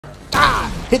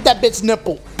Hit that bitch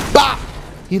nipple. Bop.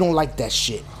 He don't like that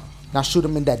shit. Now shoot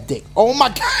him in that dick. Oh my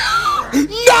God.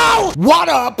 No! What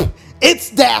up?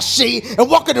 It's Dashie,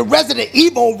 and welcome to Resident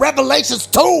Evil Revelations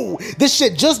 2. This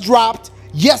shit just dropped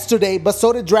yesterday, but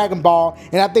so did Dragon Ball,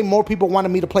 and I think more people wanted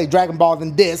me to play Dragon Ball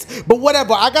than this, but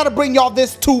whatever. I gotta bring y'all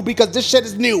this too because this shit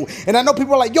is new, and I know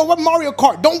people are like, yo, what Mario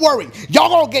Kart? Don't worry, y'all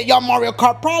gonna get y'all Mario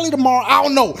Kart probably tomorrow. I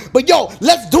don't know, but yo,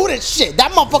 let's do this shit.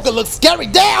 That motherfucker looks scary.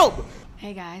 Damn.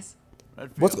 Hey guys.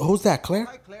 Who's that, Claire?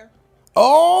 Hi, Claire.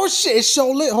 Oh shit, it's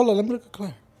so lit. Hold on, let me look at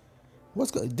Claire.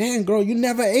 What's good? Damn, girl, you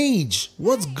never age.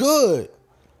 What's good?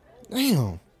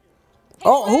 Damn.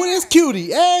 Oh, who is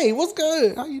cutie? Hey, what's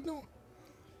good? How you doing?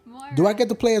 Moira. Do I get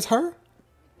to play as her?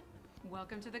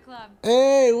 Welcome to the club.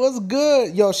 Hey, what's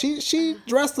good? Yo, she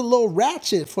dressed a little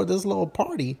ratchet for this little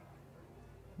party.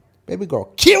 Baby girl,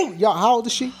 cute. Yo, how old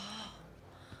is she?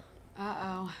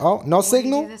 Uh-oh. Oh, no What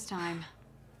signal? did you do this time?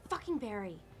 Fucking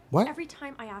Barry. What? Every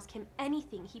time I ask him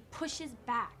anything, he pushes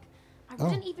back. I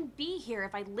wouldn't even be here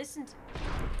if I listened.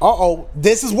 Uh-oh,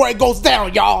 this is where it goes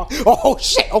down, y'all. Oh,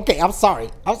 shit. Okay, I'm sorry.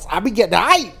 I be getting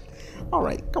hype. All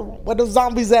right, come on. Where the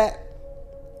zombies at?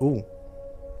 Ooh.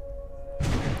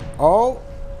 Oh.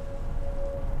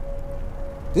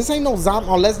 This ain't no zombie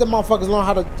unless the motherfuckers learn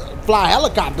how to fly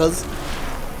helicopters.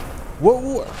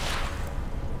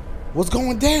 What's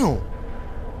going down?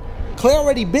 Claire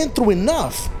already been through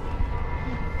enough.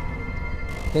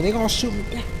 Then they gonna shoot me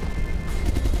down.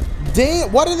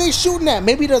 Damn, what are they shooting at?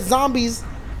 Maybe the zombies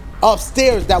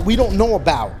upstairs that we don't know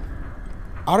about.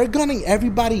 Are they gunning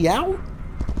everybody out?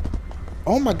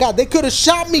 Oh my God, they could have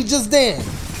shot me just then.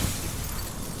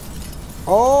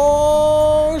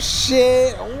 Oh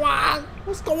shit, what?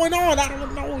 What's going on? I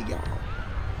don't know, y'all.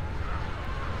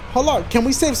 Hold on, can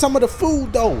we save some of the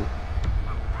food though?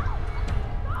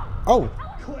 Oh.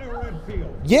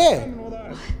 Yeah.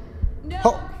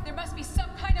 No, there must be some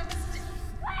kind of...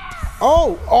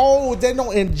 Oh, they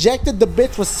don't injected the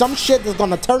bitch with some shit that's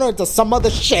gonna turn her into some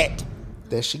other shit.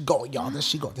 There she go, y'all. There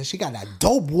she go. There she got that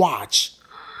dope watch.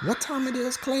 What time it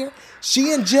is, Claire?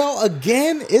 She in jail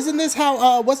again? Isn't this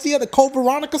how, what's the other, Code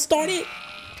Veronica started?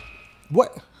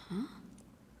 What?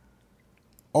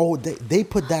 Oh, they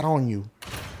put that on you.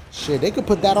 Shit, they could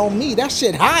put that on me. That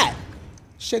shit hot.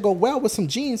 Shit go well with some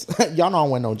jeans. Y'all know I don't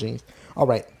wear no jeans. All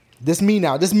right. This me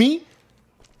now. This me?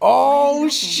 Oh,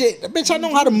 shit. Bitch, I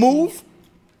know how to move.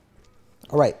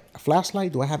 All right. A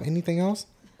flashlight. Do I have anything else?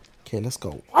 Okay, let's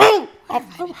go. Oh, I'm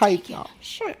hyped, y'all.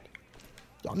 Shit.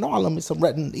 Y'all know I love me some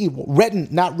Resident Evil.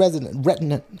 Not Resident.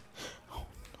 Retinant.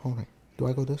 All right. Do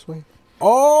I go this way?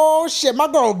 Oh, shit.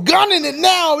 My girl gunning it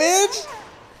now, bitch.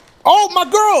 Oh, my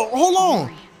girl. Hold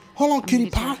on. Hold on, cutie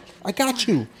pie. I got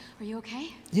you. Are you okay?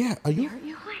 Yeah. Are you? Hurt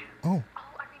you? Oh.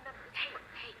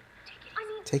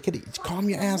 Take it easy. Calm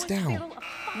your ass down.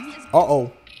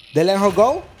 Uh-oh. They let her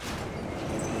go?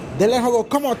 They let her go.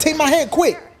 Come on, take my hand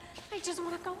quick. I just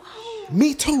want to go home.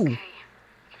 Me too. We're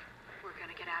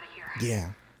gonna get out of here.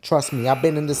 Yeah. Trust me, I've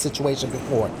been in this situation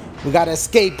before. We gotta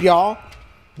escape, y'all.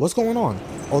 What's going on?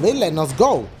 Oh, they letting us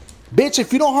go. Bitch,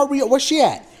 if you don't hurry up, where's she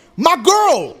at? My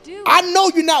girl! I know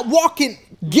you're not walking.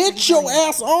 Get your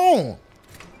ass on.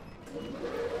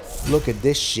 Look at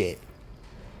this shit.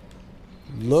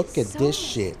 Look at this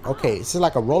shit. Okay, is it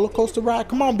like a roller coaster ride?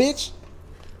 Come on, bitch.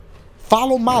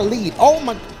 Follow my lead. Oh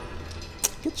my.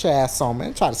 Get your ass on,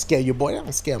 man. Try to scare you, boy. That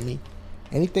don't scare me.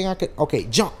 Anything I could. Okay,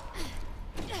 jump.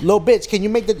 Little bitch, can you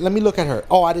make the. Let me look at her.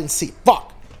 Oh, I didn't see.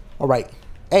 Fuck. All right.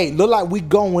 Hey, look like we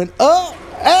going up.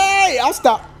 Hey, I'll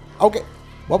stop. Okay.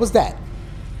 What was that?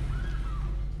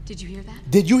 Did you hear that?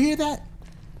 Did you hear that?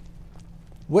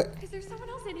 What? Is there someone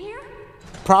else in here?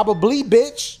 Probably,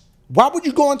 bitch. Why would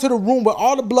you go into the room with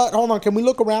all the blood? Hold on, can we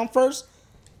look around first?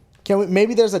 Can we?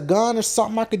 Maybe there's a gun or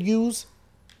something I could use.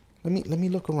 Let me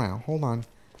look around. Hold on.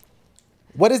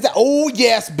 What is that? Oh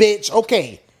yes, bitch.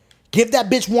 Okay, give that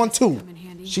bitch one too.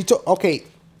 She took. Okay,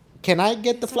 can I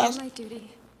get the flash?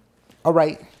 All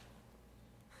right.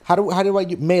 How do I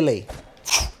use melee?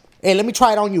 Hey, let me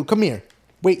try it on you. Come here.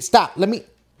 Wait, stop. Let me.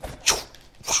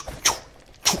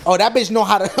 Oh, that bitch know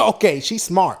how to. Okay, she's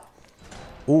smart.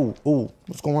 Ooh,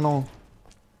 what's going on?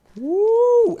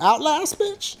 Ooh, Outlast,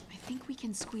 bitch. I think we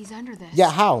can squeeze under this. Yeah,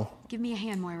 how? Give me a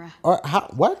hand, Moira. How?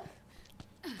 What?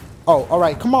 Oh, all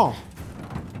right, come on.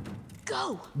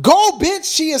 Go. Go,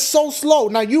 bitch. She is so slow.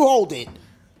 Now you hold it.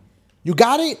 You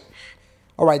got it?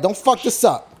 All right, don't fuck this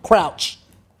up. Crouch.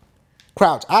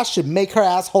 Crouch. I should make her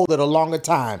ass hold it a longer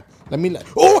time. Let me.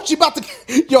 Oh, she about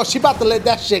to. Yo, she about to let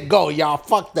that shit go, y'all.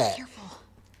 Fuck that. Careful.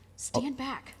 Stand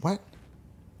back. What?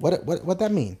 What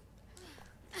that mean?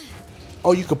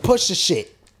 Oh, you can push the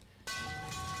shit.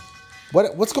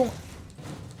 What's going?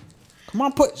 Come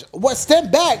on,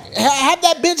 step back. Have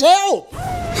that bitch help.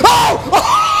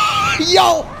 Oh!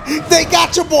 Yo, they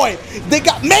got your boy. They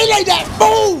got melee that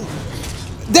fool.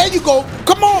 There you go.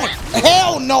 Come on.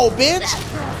 Hell no,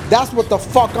 bitch. That's what the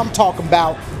fuck I'm talking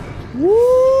about.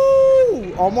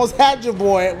 Woo! Almost had your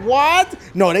boy. What?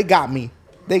 No, they got me.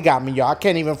 They got me, y'all. I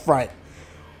can't even front.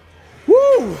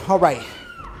 Woo! All right.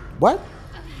 What?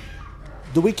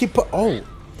 Do we keep oh.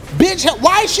 Bitch,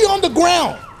 why is she on the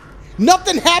ground?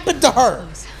 Nothing happened to her.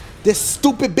 This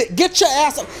stupid bitch. Get your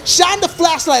ass up. Shine the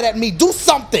flashlight at me. Do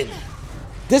something.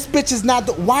 This bitch is not.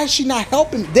 Why is she not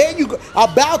helping me? There you go.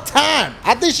 About time.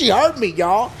 I think she heard me,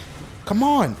 y'all. Come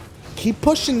on. Keep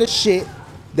pushing the shit.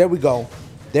 There we go.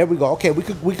 There we go. Okay, we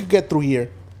could get through here.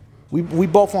 We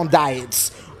both on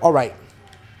diets. All right.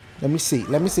 Let me see.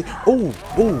 Let me see. Ooh,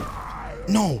 ooh.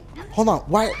 No. Hold on.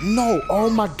 Why? No. Oh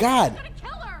my God.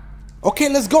 Okay,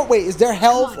 let's go. Wait, is there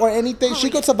health or anything?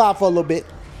 She could survive for a little bit.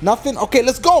 Nothing? Okay,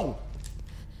 let's go.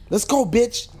 Let's go,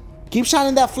 bitch. Keep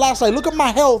shining that flashlight. Look at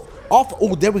my health. Off.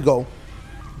 Oh, there we go.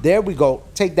 There we go.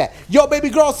 Take that. Yo, baby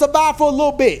girl, survive for a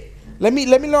little bit. Let me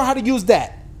learn how to use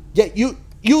that. Yeah, you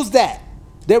use that.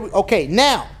 There we okay,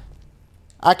 now.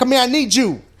 All right, come here, I need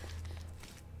you.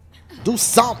 Do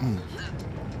something.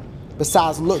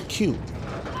 Besides look cute.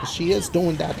 She is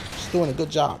doing that. She's doing a good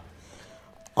job.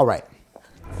 All right.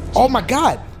 Oh my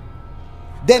God.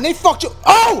 Then they fucked you.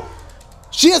 Oh!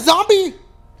 She a zombie?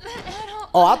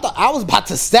 Oh, I thought I was about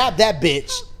to stab that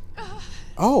bitch.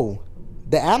 Oh,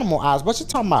 the animal eyes. What you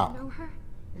talking about? Know her?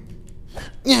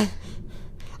 Yeah.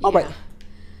 All right.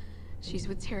 She's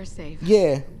with TerraSafe.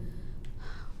 Yeah.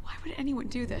 Why would anyone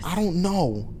do this? I don't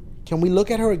know. Can we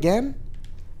look at her again?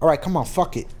 All right, come on,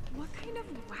 fuck it. What kind of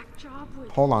whack job would...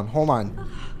 Hold on, hold on.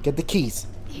 Get the keys.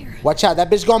 Here. Watch out, that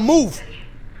bitch gonna move.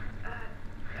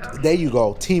 There you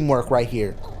go. Teamwork right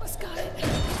here. Almost got it.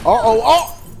 Uh-oh,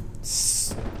 oh!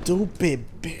 Stupid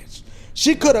bitch.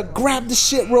 She could have grabbed the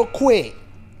shit real quick.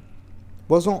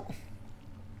 What's on?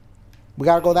 We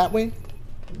gotta go that way?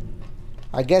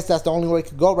 I guess that's the only way it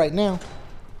could go right now.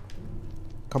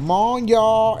 Come on,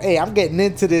 y'all. Hey, I'm getting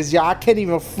into this, y'all. I can't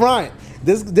even front.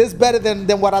 This better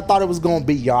than what I thought it was gonna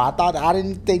be, y'all. I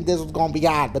didn't think this was gonna be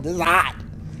hot, but this is hot.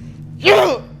 Yeah.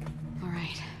 All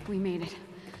right, we made it.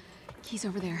 Keys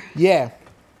over there. Yeah.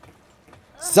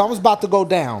 Something's about to go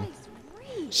down.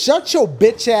 Shut your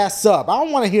bitch ass up. I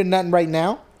don't want to hear nothing right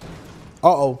now.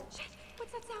 Uh-oh.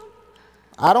 What's that sound?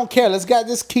 I don't care. Let's get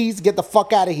this keys. Get the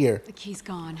fuck out of here. The key's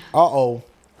gone. Uh-oh.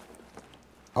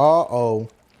 Uh-oh.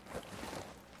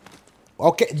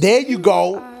 Okay, there you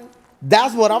go.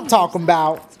 That's what I'm talking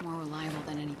about. It's more reliable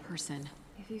than any person.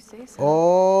 If you say so.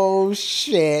 Oh,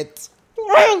 shit.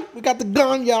 We got the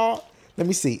gun, y'all. Let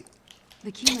me see.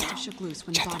 The key must have shook loose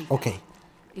when the body fell. Okay.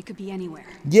 It could be anywhere.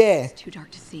 Yeah. It's too dark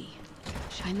to see.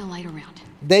 Shine the light around.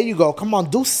 There you go. Come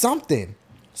on, do something.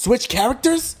 Switch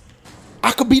characters?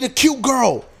 I could be the cute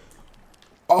girl.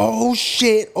 Oh,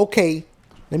 shit. Okay.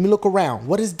 Let me look around.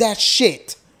 What is that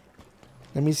shit?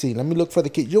 Let me see. Let me look for the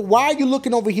kid. Why are you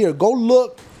looking over here? Go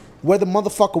look where the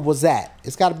motherfucker was at.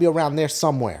 It's got to be around there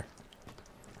somewhere.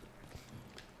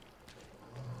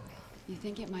 You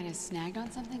think it might have snagged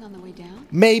on something on the way down?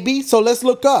 Maybe. So let's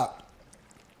look up.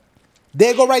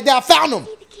 There you go right there. I found him.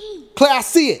 Claire, I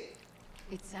see it.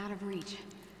 It's out of reach.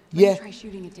 Yeah. Try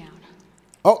shooting it down.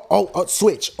 Oh,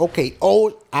 switch. Okay.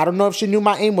 Oh, I don't know if she knew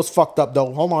my aim was fucked up,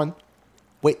 though. Hold on.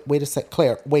 Wait a sec.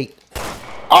 Claire, wait.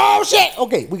 Oh, shit.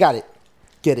 Okay, we got it.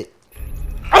 Get it.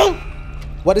 Oh!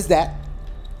 What is that?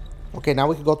 Okay, now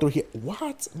we can go through here.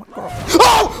 What?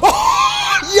 Oh! Oh!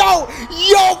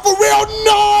 Yo, for real,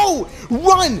 no!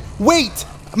 Run! Wait!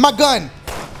 My gun!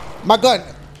 My gun!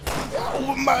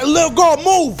 My little girl,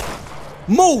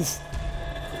 move!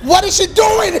 What is she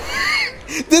doing?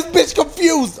 This bitch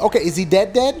confused. Okay, is he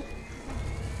dead?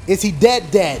 Is he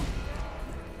dead?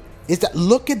 Is that?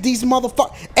 Look at these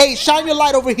motherfuckers. Hey, shine your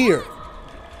light over here.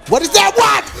 What is that?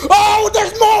 What? Oh,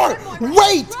 there's more!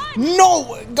 Wait!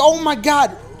 No! Oh my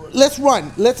God! Let's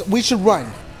run. We should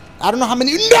run. I don't know how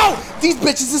many. No! These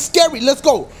bitches are scary. Let's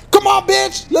go. Come on,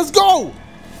 bitch. Let's go.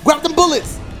 Grab them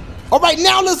bullets. All right,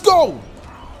 now let's go.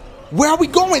 Where are we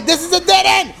going? This is a dead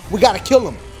end. We gotta kill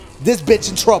him. This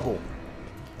bitch in trouble.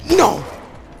 No.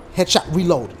 Headshot.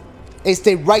 Reload. Hey,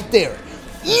 stay right there.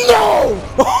 No!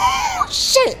 Oh,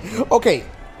 shit. Okay.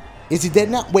 Is he dead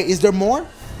now? Wait, is there more?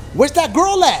 Where's that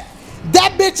girl at?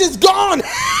 That bitch is gone.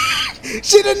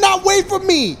 She did not wait for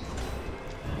me.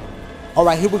 All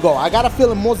right, here we go. I got a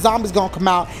feeling more zombies gonna come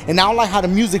out, and I don't like how the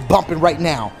music bumping right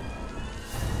now.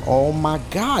 Oh my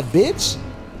God, bitch.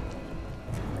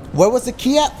 Where was the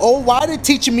key at? Oh, why are they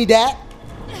teaching me that?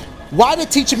 Why are they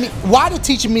teaching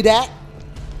me that?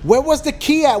 Where was the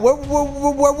key at? Where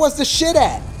was the shit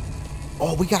at?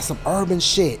 Oh, we got some urban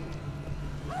shit.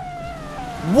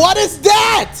 What is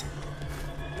that?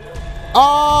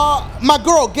 My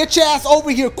girl, get your ass over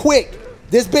here quick.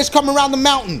 This bitch coming around the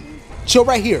mountain. Chill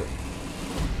right here.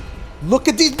 Look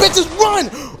at these bitches run.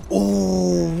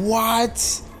 Ooh,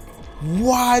 what?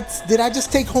 What? Did I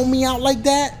just take homie out like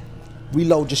that?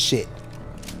 Reload your shit.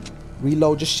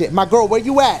 Reload your shit. My girl, where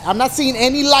you at? I'm not seeing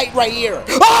any light right here.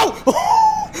 Oh!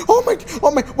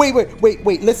 Oh my.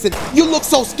 Wait. Listen, you look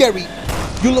so scary.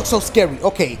 You look so scary.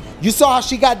 Okay, you saw how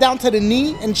she got down to the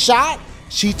knee and shot?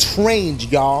 She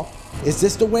trained, y'all. Is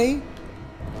this the way?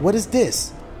 What is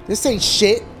this? This ain't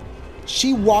shit.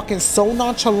 She walking so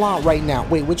nonchalant right now.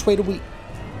 Wait, which way do we?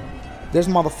 There's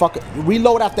motherfucker.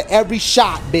 Reload after every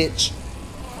shot, bitch.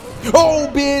 Oh,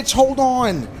 bitch, hold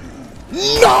on.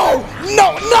 No,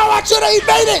 I should have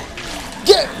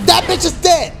evaded. That bitch is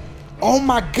dead. Oh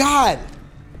my God.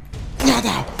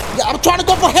 Yeah, I'm trying to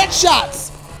go for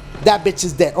headshots. That bitch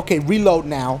is dead. Okay, reload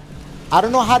now. I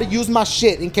don't know how to use my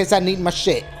shit in case I need my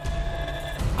shit.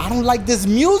 I don't like this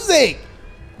music.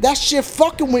 That shit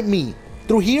fucking with me.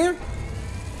 Through here?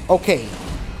 Okay.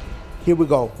 Here we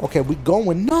go. Okay, we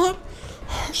going up.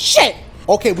 Shit.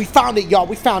 Okay, we found it, y'all.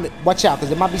 We found it. Watch out, because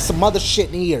there might be some other shit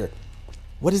in here.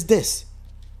 What is this?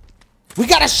 We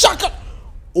got a shotgun.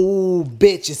 Oh,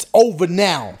 bitch, it's over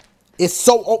now. It's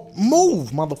so... move,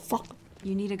 motherfucker.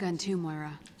 You need a gun too,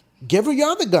 Moira. Give her your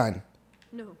other gun.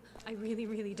 No, I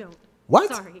really don't.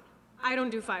 What? Sorry, I don't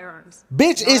do firearms.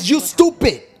 Bitch, is you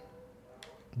stupid?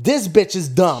 This bitch is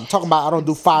dumb. Talking about I don't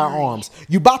do firearms.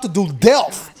 You about to do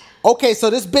Delph. Okay, so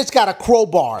this bitch got a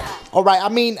crowbar. All right, I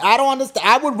mean, I don't understand.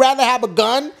 I would rather have a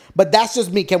gun, but that's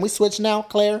just me. Can we switch now,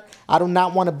 Claire? I do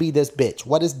not want to be this bitch.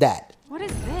 What is that? What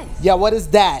is this? Yeah, what is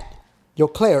that? Yo,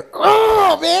 Claire.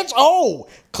 Oh, bitch. Oh,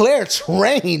 Claire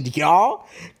trained, y'all.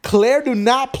 Claire do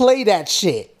not play that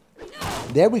shit.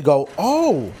 There we go.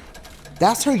 Oh,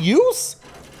 that's her use?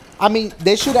 I mean,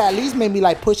 they should at least made me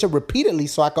like push it repeatedly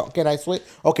so I can I switch?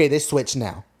 Okay, they switch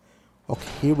now. Okay,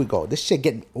 here we go. This shit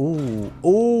getting...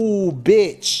 Ooh,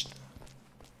 bitch.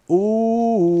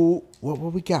 Ooh. What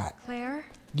we got? Claire?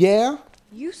 Yeah?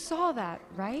 You saw that,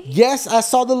 right? Yes, I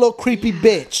saw the little creepy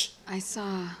bitch. I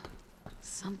saw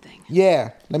something.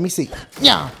 Yeah, let me see.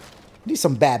 Yeah. These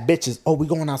some bad bitches. Oh, we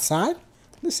going outside?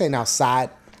 This ain't outside.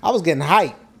 I was getting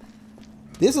hyped.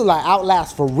 This is like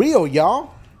Outlast for real,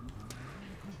 y'all.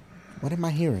 What am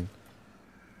I hearing?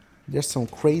 There's some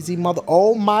crazy mother...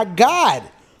 Oh, my God.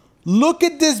 Look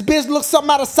at this bitch. Look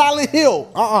something out of Silent Hill.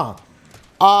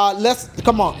 Let's...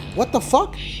 Come on. What the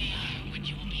fuck?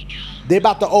 They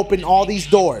about to open all these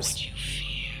doors.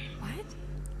 What?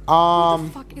 Who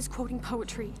the fuck is quoting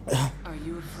poetry? Are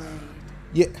you afraid?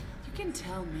 Yeah. You can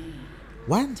tell me.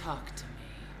 What? Talk to me.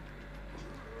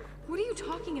 What are you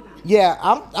talking about? Yeah,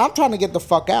 I'm trying to get the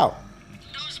fuck out.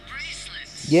 Those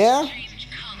bracelets. Yeah? Change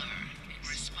color in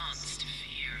response to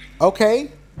fear.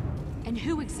 Okay. And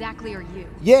who exactly are you?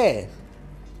 Yeah.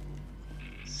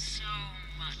 So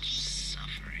much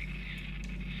suffering.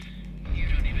 You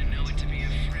don't even know what to be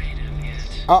afraid of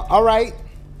yet. All right.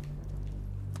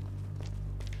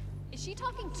 Is she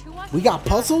talking to us? We got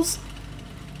puzzles?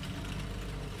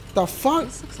 The fuck?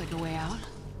 This looks like a way out.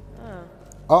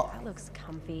 Oh, That looks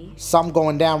comfy. something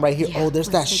going down right here. Yeah, Oh,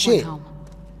 there's let's that take one shit. home.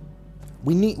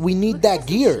 We need Look that at this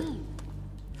gear. machine.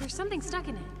 There's something stuck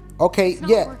in it. Okay, It's not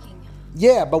yeah. working.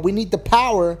 Yeah, but we need the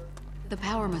power. The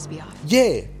power must be off.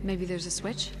 Yeah. Maybe there's a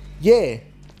switch? Yeah.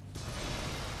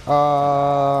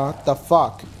 The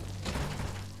fuck?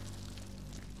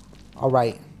 All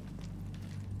right.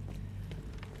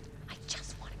 I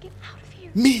just want to get out of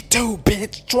here. Me too,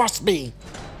 bitch. Trust me.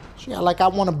 Yeah, like I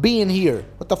want to be in here.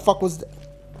 What the fuck was that?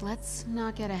 Let's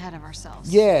not get ahead of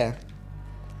ourselves. Yeah.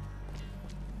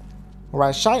 All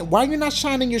right, shine. Why are you not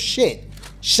shining your shit?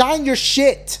 Shine your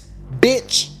shit,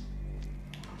 bitch.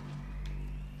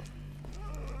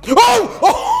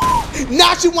 Oh!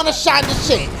 Now she want to shine the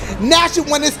shit. Now she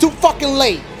when it's too fucking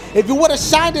late. If you would have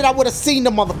shined it, I would have seen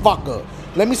the motherfucker.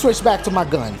 Let me switch back to my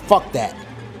gun. Fuck that.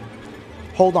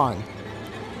 Hold on.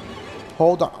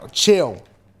 Hold on. Chill.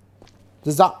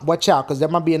 Watch out, because there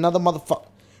might be another motherfucker.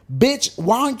 Bitch,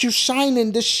 why aren't you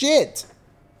shining this shit?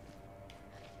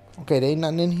 Okay, there ain't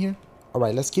nothing in here. All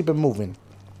right, let's keep it moving.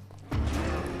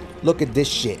 Look at this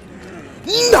shit.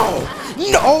 No!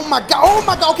 No! Oh my god! Oh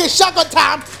my god! Okay, shotgun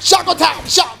time! Shotgun time!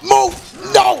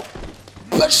 Move! No!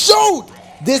 But shoot!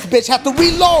 This bitch have to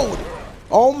reload!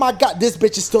 Oh my god, this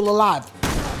bitch is still alive.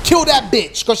 Kill that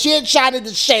bitch, because she ain't shining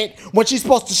the shit when she's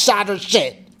supposed to shine her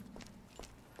shit.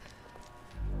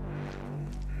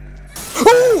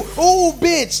 Ooh, ooh,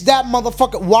 bitch. That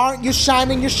motherfucker. Why aren't you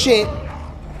shining your shit?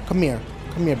 Come here.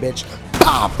 Come here, bitch.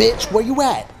 Bah, bitch. Where you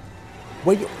at?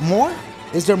 Where you... More?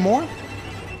 Is there more?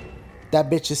 That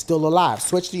bitch is still alive.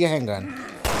 Switch to your handgun.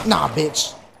 Nah,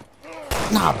 bitch.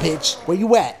 Nah, bitch. Where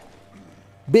you at?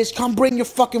 Bitch, come bring your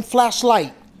fucking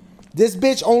flashlight. This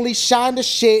bitch only shine the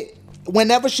shit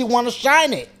whenever she want to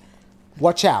shine it.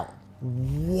 Watch out.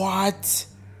 What?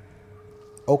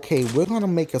 Okay, we're going to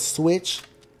make a switch.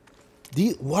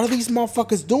 What are these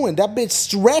motherfuckers doing? That bitch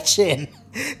stretching.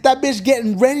 That bitch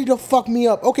getting ready to fuck me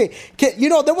up. Okay, you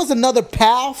know, there was another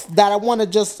path that I want to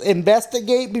just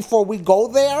investigate before we go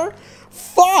there.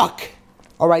 Fuck.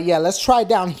 All right, yeah, let's try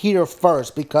down here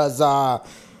first because,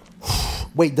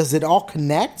 wait, does it all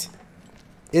connect?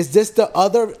 Is this the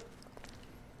other?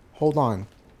 Hold on.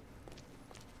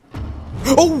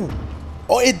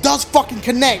 Oh, it does fucking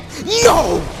connect.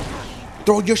 No.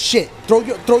 Throw your shit. Throw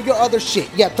your other shit.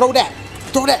 Yeah, throw that.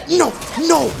 Throw that. No.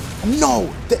 No.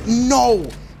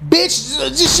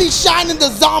 Bitch, she's shining the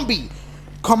zombie.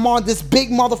 Come on, this big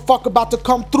motherfucker about to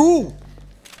come through.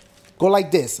 Go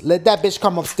like this. Let that bitch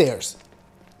come upstairs.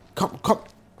 Come.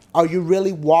 Are you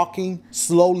really walking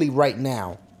slowly right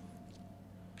now?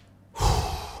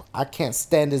 I can't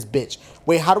stand this bitch.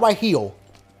 Wait, how do I heal?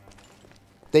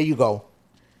 There you go.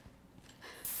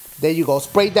 There you go.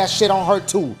 Spray that shit on her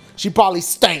too. She probably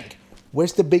stank.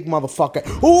 Where's the big motherfucker?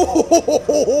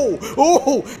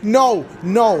 Ooh,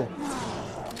 no.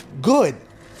 Good.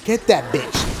 Get that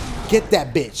bitch. Get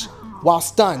that bitch. While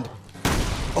stunned.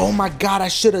 Oh my God, I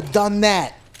should have done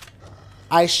that.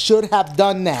 I should have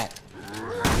done that.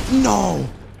 No.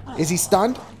 Is he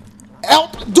stunned?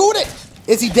 Help, dude it.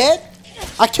 Is he dead?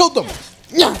 I killed him.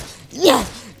 Yeah.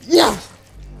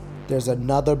 There's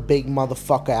another big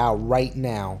motherfucker out right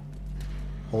now.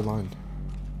 Hold on.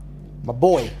 My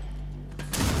boy.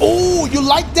 Oh, you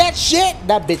like that shit?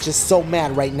 That bitch is so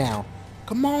mad right now.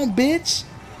 Come on, bitch.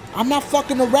 I'm not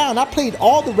fucking around. I played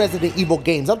all the Resident Evil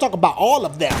games. I'm talking about all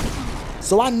of them.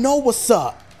 So I know what's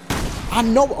up. I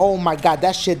know. Oh my God,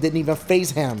 that shit didn't even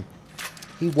faze him.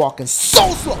 He walking so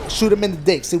slow. Shoot him in the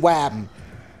dick. See what happened.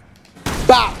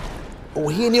 Bop. Oh,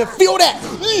 he didn't even feel that.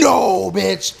 No,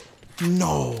 bitch.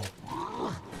 No,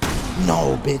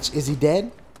 bitch. Is he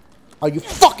dead? Are you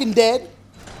fucking dead?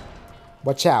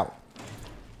 Watch out.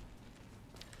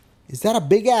 Is that a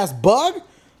big ass bug?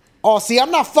 Oh, see, I'm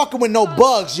not fucking with no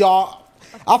bugs, y'all.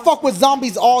 I fuck with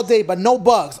zombies all day, but no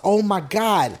bugs. Oh my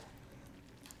God.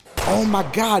 Oh my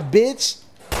God, bitch.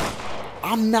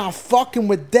 I'm not fucking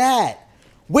with that.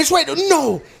 Which way?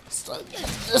 No.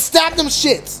 Stab them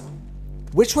shits.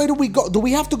 Which way do we go? Do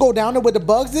we have to go down there where the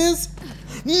bugs is?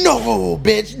 No,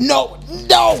 bitch.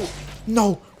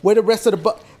 No. Where the rest of the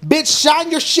bugs? Bitch,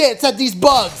 shine your shits at these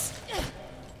bugs.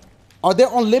 Are there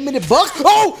unlimited bugs?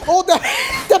 Oh,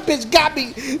 that bitch got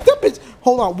me. That bitch.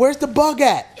 Hold on. Where's the bug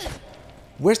at?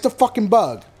 Where's the fucking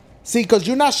bug? See, because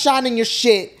you're not shining your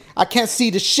shit, I can't see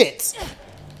the shits.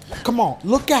 Come on.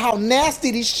 Look at how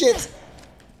nasty these shits.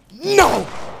 No.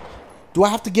 Do I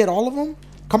have to get all of them?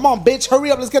 Come on, bitch.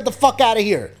 Hurry up. Let's get the fuck out of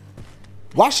here.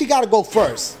 Why she gotta go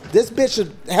first? This bitch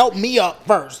should help me up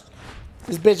first.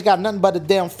 This bitch got nothing but a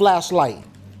damn flashlight.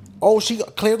 Oh,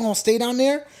 Claire gonna stay down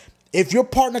there? If your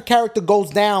partner character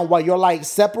goes down while you're like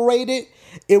separated,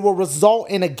 it will result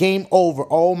in a game over.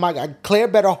 Oh my God. Claire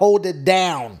better hold it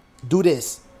down. Do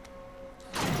this.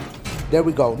 There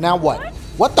we go. Now what?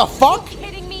 What the fuck? Are you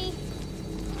kidding me?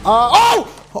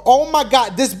 Oh my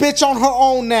God. This bitch on her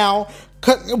own now.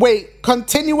 Wait,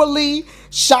 continually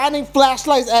shining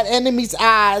flashlights at enemies'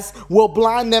 eyes will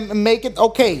blind them and make it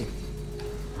okay.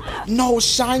 No,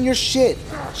 shine your shit.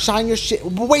 Shine your shit.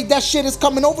 Wait, that shit is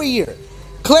coming over here.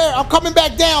 Claire, I'm coming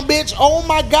back down, bitch. Oh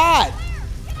my God.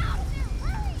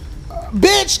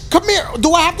 Bitch, come here.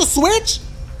 Do I have to switch?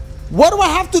 What do I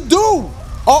have to do?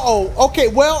 Uh-oh. Okay,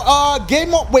 well,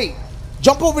 game on. Wait,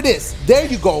 jump over this. There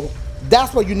you go.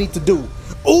 That's what you need to do.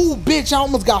 Ooh, bitch, I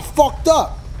almost got fucked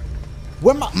up.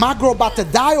 Where my girl about to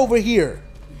die over here.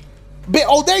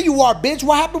 Oh, there you are, bitch.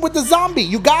 What happened with the zombie?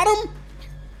 You got him?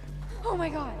 Oh my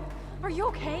God. Are you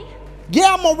okay?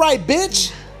 Yeah, I'm all right,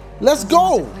 bitch. Let's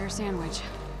go. Clear sandwich.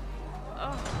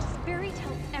 Just Barry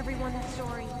tell everyone the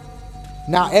story.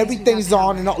 Now everything's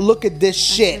on and look at this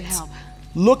shit.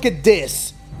 Look at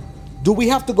this. Do we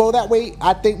have to go that way?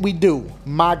 I think we do.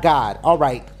 My God. All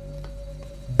right.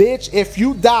 Bitch, if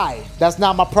you die, that's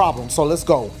not my problem. So let's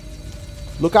go.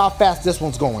 Look how fast this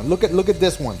one's going. Look at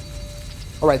this one.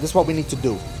 All right, this is what we need to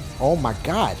do. Oh my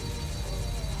God.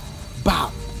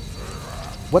 Bow.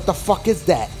 What the fuck is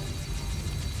that?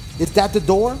 Is that the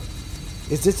door?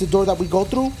 Is this the door that we go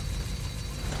through?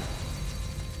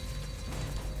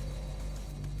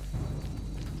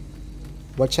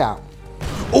 Watch out.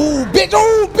 Ooh, bitch.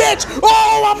 Ooh, bitch.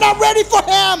 Oh, I'm not ready for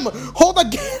him. Hold on.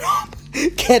 Get up.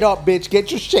 Get up, bitch. Get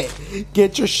your shit.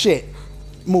 Get your shit.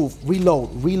 Move.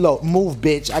 Reload. Reload. Move,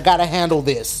 bitch. I gotta handle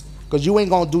this. Because you ain't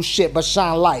gonna do shit but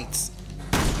shine lights.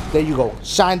 There you go.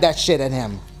 Shine that shit at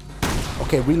him.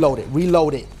 Okay, reload it.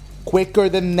 Reload it. Quicker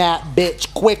than that,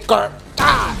 bitch. Quicker.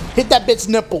 Ah! Hit that bitch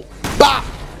nipple. Bah!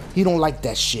 He don't like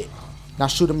that shit. Now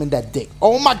shoot him in that dick.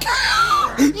 Oh my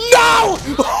god! No!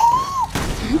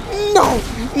 No!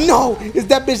 No! Is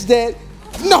that bitch dead?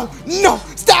 No! No!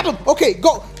 Stab him! Okay,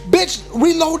 go! Bitch,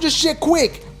 reload your shit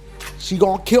quick. She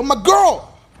gonna kill my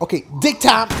girl. Okay, dick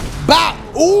time. Bah!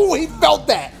 Ooh, he felt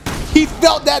that. He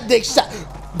felt that dick shot.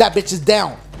 That bitch is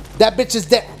down. That bitch is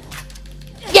dead.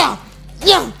 Yeah!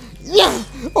 Yeah! Yeah!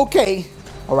 Okay.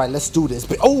 Alright, let's do this.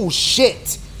 Oh,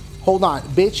 shit. Hold on,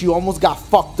 bitch. You almost got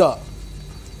fucked up.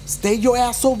 Stay your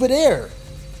ass over there.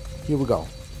 Here we go.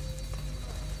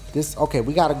 This, okay,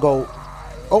 we gotta go.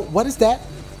 Oh, what is that?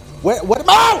 What am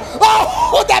I?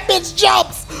 Oh, that bitch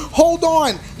jumps. Hold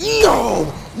on.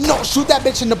 No, no, shoot that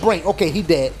bitch in the brain. Okay, he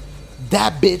dead.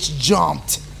 That bitch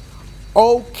jumped.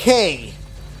 Okay,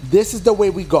 this is the way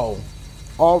we go.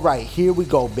 All right, here we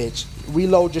go, bitch.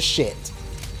 Reload your shit.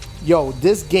 Yo,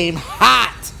 this game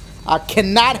hot. I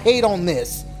cannot hate on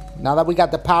this. Now that we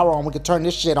got the power on, we can turn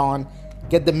this shit on,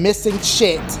 get the missing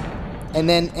shit, and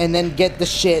then get the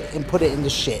shit and put it in the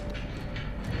shit.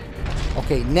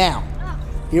 Okay, now,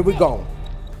 here we go.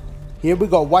 Here we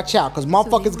go. Watch out, because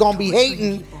motherfuckers gonna be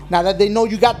hating now that they know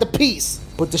you got the piece.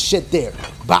 Put the shit there.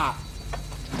 Bop.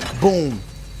 Boom.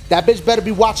 That bitch better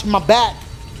be watching my back.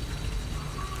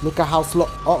 Look at how slow.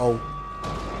 Uh-oh.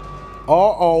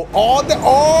 Uh-oh. All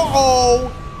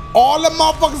the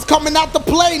motherfuckers coming out to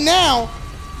play now.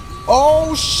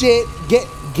 Oh, shit. Get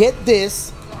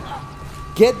this.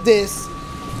 Get this.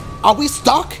 Are we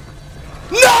stuck?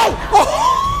 No!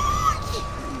 Oh.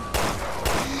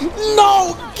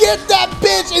 No! Get that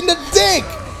bitch in the dick!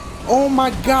 Oh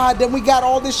my god, then we got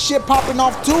all this shit popping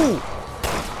off too.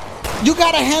 You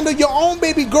gotta handle your own,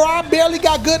 baby girl. I barely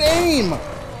got good aim.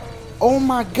 Oh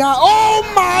my god. Oh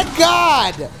my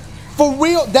god! For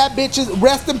real, that bitch is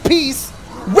rest in peace.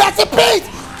 Rest in peace!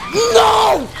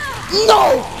 No!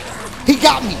 No! He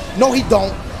got me. No, he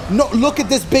don't. No, look at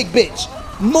this big bitch.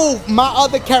 Move. My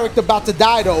other character about to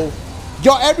die though.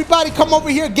 Yo, everybody come over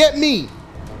here, get me.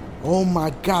 Oh my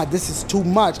god, this is too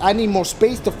much. I need more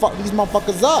space to fuck these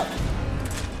motherfuckers up.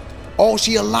 Oh,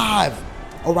 she alive.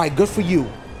 All right, good for you.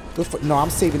 Good for, no, I'm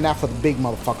saving that for the big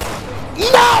motherfucker.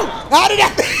 No! How did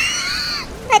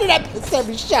that miss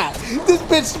every shot? This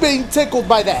bitch being tickled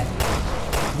by that.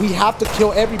 We have to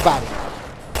kill everybody.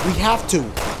 We have to.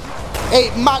 Hey,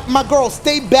 my girl,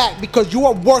 stay back because you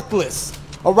are worthless.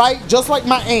 All right? Just like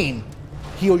my aim.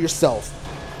 Heal yourself.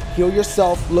 Heal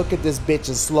yourself. Look at this bitch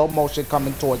in slow motion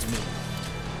coming towards me.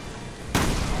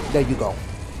 There you go.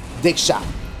 Dick shot.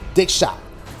 Dick shot.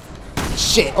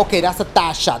 Shit. Okay, that's a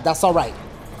thigh shot. That's all right.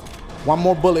 One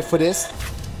more bullet for this.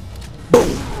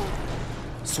 Boom.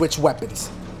 Switch weapons.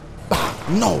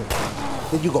 No.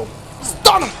 There you go.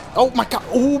 Stun him. Oh my god.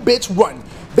 Ooh, bitch, run.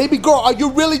 Baby girl, are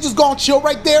you really just gonna chill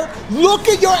right there? Look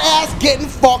at your ass getting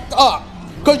fucked up.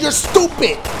 Because you're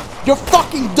stupid. You're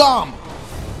fucking dumb.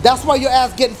 That's why your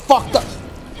ass getting fucked up.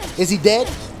 Is he dead?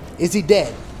 Is he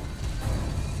dead?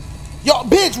 Yo,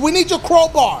 bitch, we need your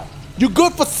crowbar. You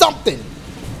good for something.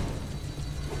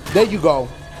 There you go.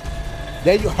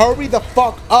 There you, hurry the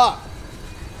fuck up.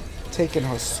 Taking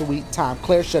her sweet time.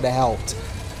 Claire should have helped.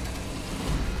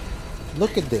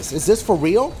 Look at this. Is this for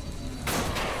real?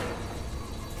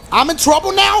 I'm in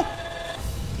trouble now?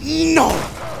 No.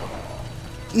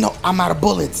 No, I'm out of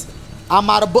bullets. I'm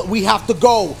out of bullets. We have to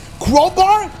go.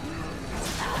 Crowbar?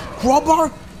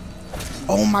 Crowbar?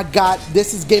 Oh my god,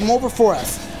 this is game over for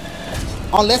us.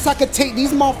 Unless I could take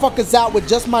these motherfuckers out with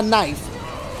just my knife.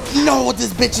 No,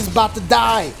 this bitch is about to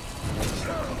die.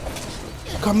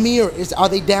 Come here. Are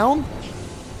they down?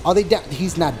 Are they down?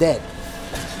 He's not dead.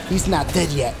 He's not dead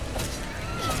yet.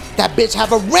 That bitch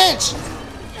have a wrench.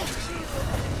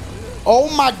 Oh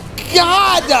my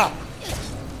god.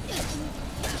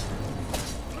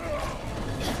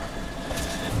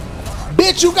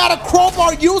 Bitch, you got a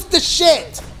crowbar. Use the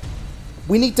shit.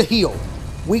 We need to heal.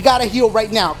 We gotta heal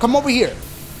right now. Come over here.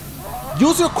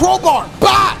 Use your crowbar.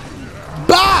 Bah!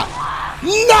 Bah!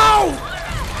 No!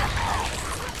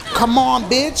 Come on,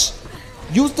 bitch.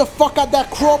 Use the fuck out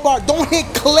that crowbar. Don't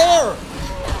hit Claire.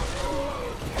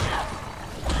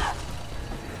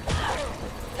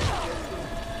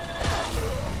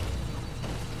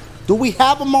 Do we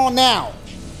have them all now?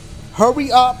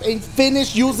 Hurry up and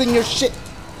finish using your shit.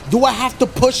 Do I have to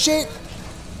push it?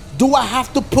 Do I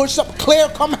have to push up? Claire,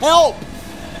 come help.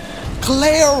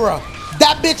 Claire,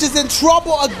 that bitch is in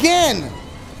trouble again.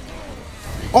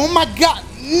 Oh my God,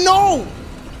 no.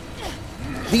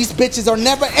 These bitches are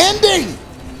never ending.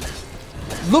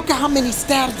 Look at how many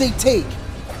stabs they take.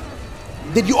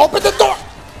 Did you open the door?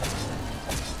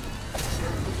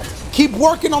 Keep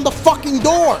working on the fucking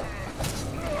door.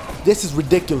 This is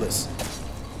ridiculous.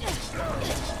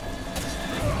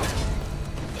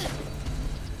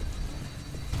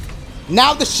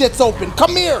 Now the shit's open.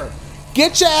 Come here.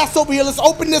 Get your ass over here. Let's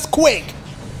open this quick.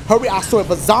 Hurry. I swear, if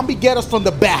a zombie get us from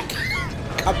the back.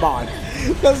 Come on.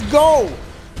 Let's go.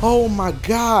 Oh my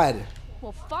God.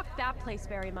 Well, fuck that place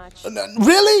very much.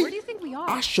 Really? Where do you think we are?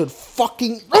 I should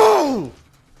fucking... Oh!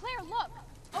 Claire, look!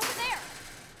 Over there!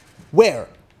 Where?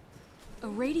 A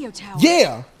radio tower.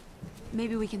 Yeah.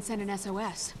 Maybe we can send an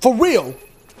SOS. For real.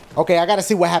 Okay, I gotta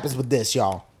see what happens with this,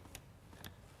 y'all.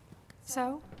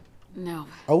 So? No.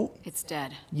 Oh. It's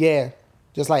dead. Yeah.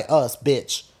 Just like us,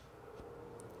 bitch.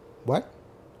 What?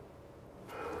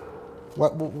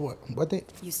 What they...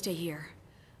 You stay here.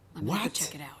 Let me go What?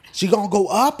 check it out. She gonna go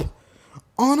up?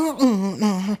 On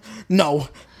her? No.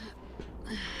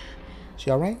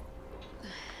 She alright?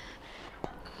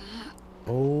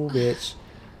 Oh, bitch.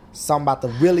 Something about to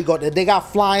really go... They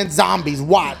got flying zombies.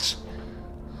 Watch.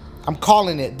 I'm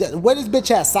calling it. Where this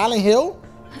bitch at? Silent Hill?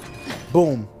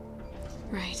 Boom.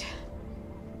 Right.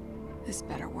 This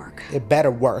better work. It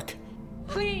better work.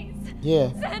 Please!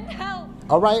 Yeah. Send help!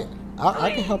 Alright.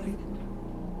 I can help you.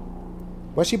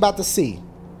 What's she about to see?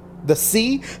 The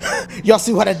sea? Y'all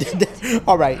see what I did there?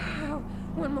 Alright. Oh,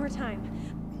 one more time.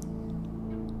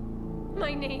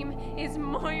 My name is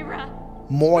Moira.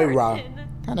 Moira. Burton.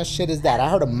 What kind of shit is that? I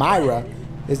heard of Myra.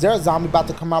 Is there a zombie about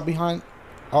to come out behind?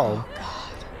 Uh-oh.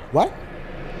 God. What?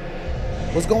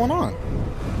 What's going on?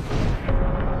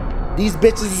 These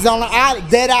bitches is on an island,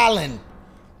 Dead Island.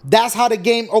 That's how the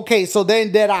game... Okay, so they're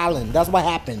in Dead Island. That's what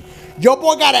happened. Your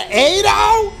boy got an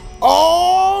 8-0?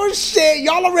 Oh, shit.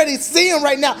 Y'all already see him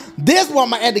right now. This one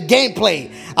might end the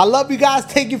gameplay. I love you guys.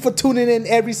 Thank you for tuning in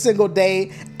every single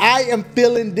day. I am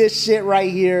feeling this shit right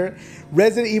here.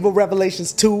 Resident Evil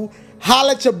Revelations 2.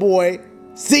 Holla at your boy.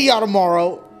 See y'all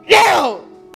tomorrow. Yeah!